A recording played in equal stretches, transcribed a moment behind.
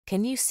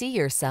Can you see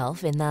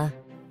yourself in the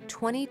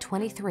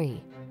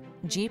 2023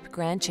 Jeep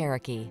Grand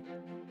Cherokee?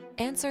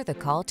 Answer the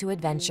call to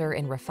adventure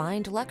in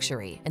refined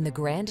luxury in the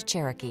Grand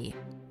Cherokee.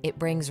 It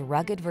brings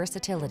rugged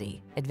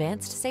versatility,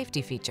 advanced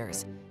safety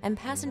features, and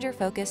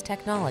passenger-focused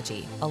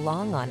technology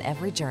along on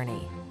every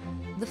journey.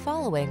 The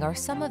following are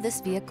some of this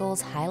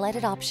vehicle's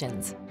highlighted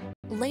options: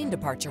 lane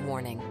departure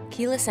warning,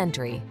 keyless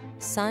entry,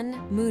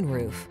 sun,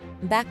 moonroof,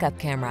 backup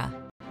camera,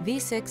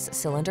 V6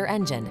 cylinder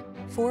engine,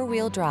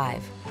 four-wheel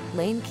drive,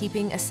 lane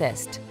keeping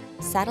assist,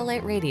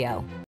 satellite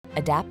radio,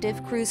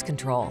 adaptive cruise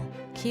control,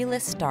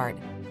 keyless start.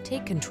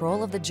 Take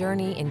control of the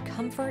journey in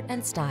comfort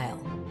and style.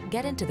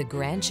 Get into the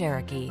Grand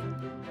Cherokee.